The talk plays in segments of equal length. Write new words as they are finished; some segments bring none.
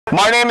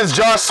My name is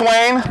Josh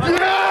Swain.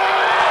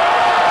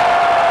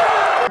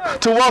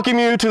 To welcome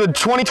you to the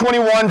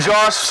 2021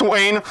 Josh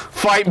Swain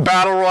Fight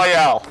Battle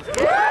Royale.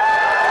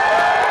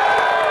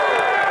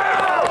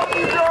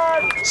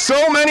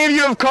 So many of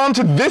you have come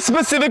to this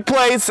specific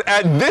place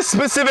at this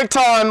specific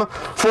time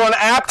for an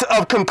act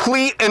of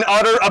complete and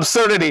utter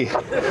absurdity.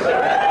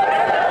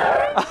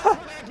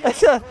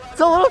 It's a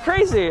little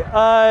crazy,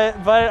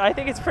 but I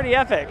think it's pretty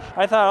epic.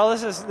 I thought, oh,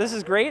 this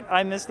is great.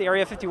 I missed the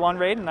Area 51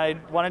 raid, and I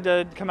wanted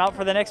to come out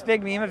for the next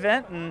big meme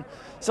event, and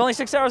it's only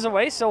 6 hours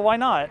away, so why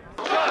not?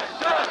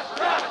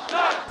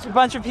 It's a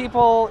bunch of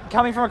people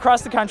coming from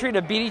across the country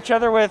to beat each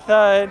other with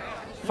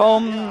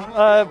foam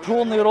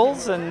pool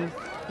noodles, and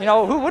you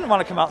know, who wouldn't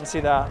want to come out and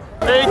see that?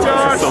 Hey,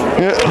 Josh!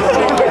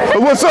 Yeah.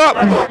 What's up?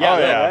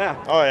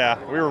 Yeah. Oh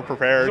yeah, we were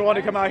prepared. Just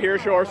wanted to come out here,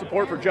 show our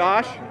support for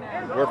Josh.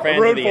 We're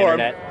fans of the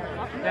internet.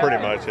 Pretty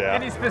much, yeah.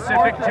 Any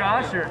specific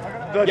Josh or?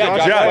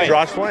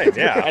 Josh Swain,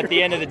 yeah. At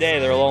the end of the day,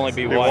 there will only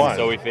be one,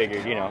 so we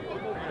figured, you know,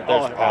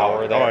 there's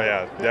power there. Oh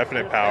yeah,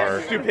 definite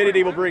power.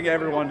 Stupidity will bring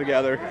everyone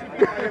together.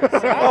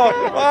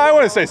 Well, I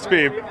wouldn't say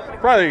speed,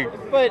 probably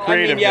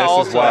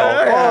creativeness as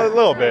well. Well, a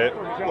little bit.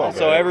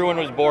 So everyone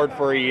was bored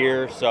for a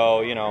year, so,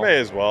 you know. May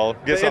as well.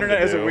 Get the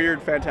internet is a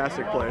weird,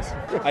 fantastic place.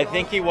 I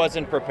think he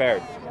wasn't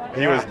prepared.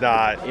 He was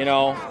not. You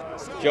know,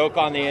 joke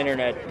on the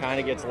internet kind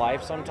of gets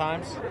life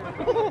sometimes.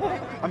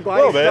 I'm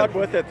glad he stuck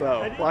with it,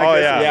 though.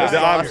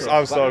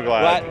 I'm so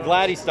glad.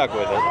 Glad he stuck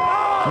with it.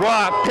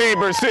 Rock,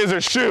 paper,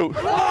 scissors, shoot!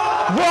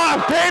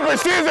 Rock, paper,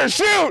 scissors,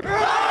 shoot!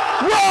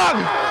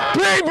 Rock,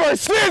 paper,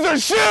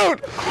 scissors, shoot!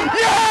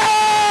 Yeah!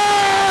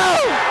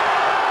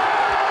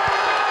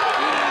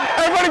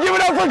 Everybody give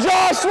it up for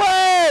Josh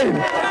Swain!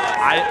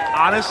 I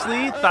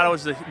honestly thought it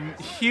was a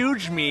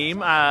huge meme.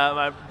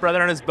 My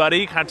brother and his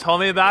buddy kind of told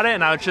me about it,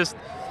 and I was just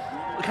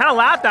kind of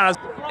laughed at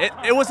it.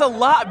 It was a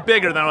lot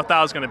bigger than I thought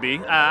it was going to be.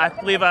 I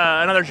believe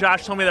another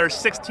Josh told me there were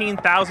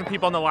 16,000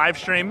 people on the live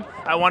stream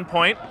at one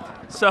point.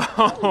 So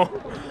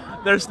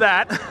there's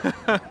that.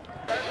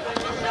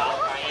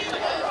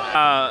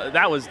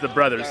 That was the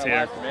brothers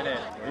here.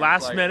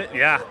 Last minute,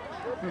 yeah.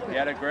 We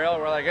had a grill.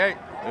 We're like, hey,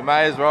 we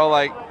might as well,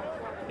 like,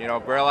 you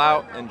know, grill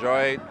out,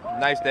 enjoy a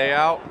nice day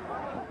out,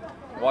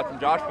 watch some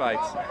Josh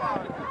fights.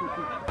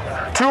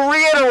 To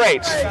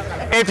reiterate,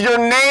 if your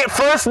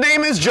first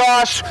name is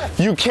Josh,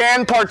 you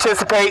can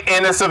participate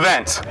in this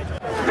event.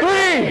 3,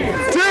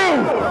 2,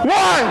 1,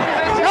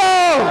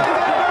 go!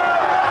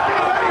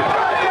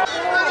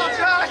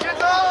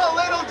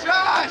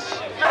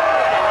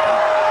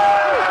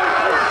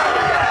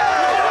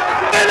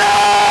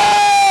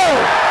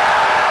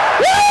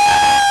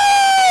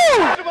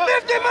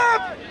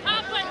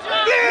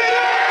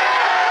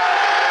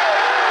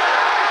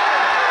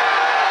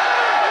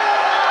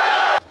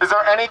 Is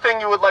there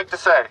anything you would like to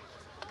say?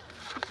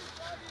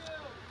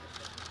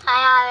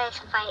 I always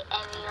fight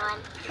everyone.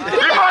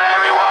 You fight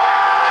everyone!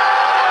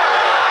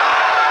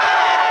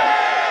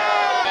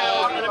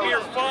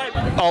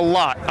 A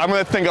lot. I'm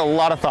going to think a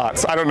lot of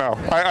thoughts. I don't know.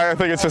 I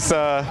think it's just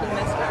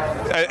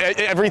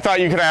every thought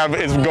you could have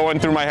is going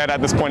through my head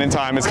at this point in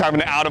time. It's kind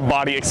of an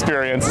out-of-body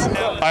experience.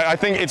 I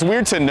think it's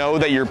weird to know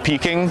that you're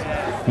peaking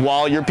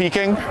while you're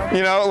peaking.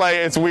 You know, like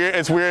it's weird.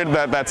 It's weird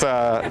that that's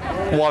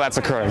while that's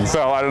occurring.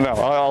 So I don't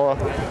know.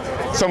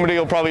 Somebody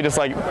will probably just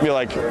be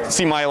like,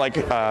 see my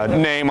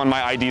name on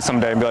my ID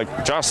someday and be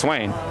like, Josh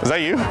Swain, is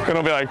that you? And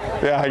I'll be like,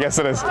 yeah, I guess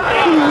it is.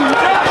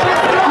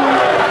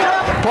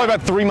 Probably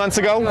about 3 months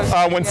ago,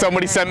 when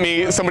somebody sent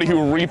me somebody who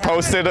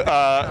reposted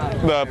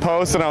the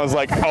post, and I was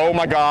like, oh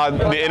my God,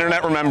 the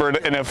internet remembered,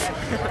 and if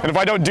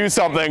I don't do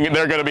something,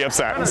 they're gonna be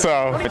upset.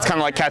 So it's kind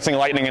of like catching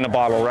lightning in a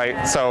bottle,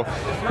 right? So,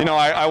 you know,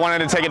 I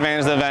wanted to take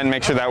advantage of the event and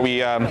make sure that we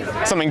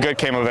something good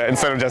came of it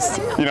instead of just,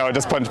 you know,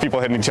 just a bunch of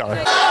people hitting each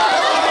other.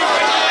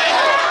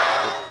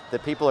 The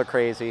people are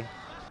crazy,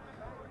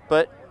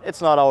 but it's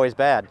not always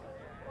bad,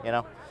 you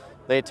know.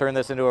 They turned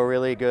this into a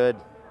really good,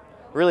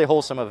 really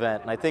wholesome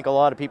event, and I think a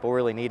lot of people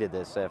really needed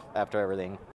this after everything.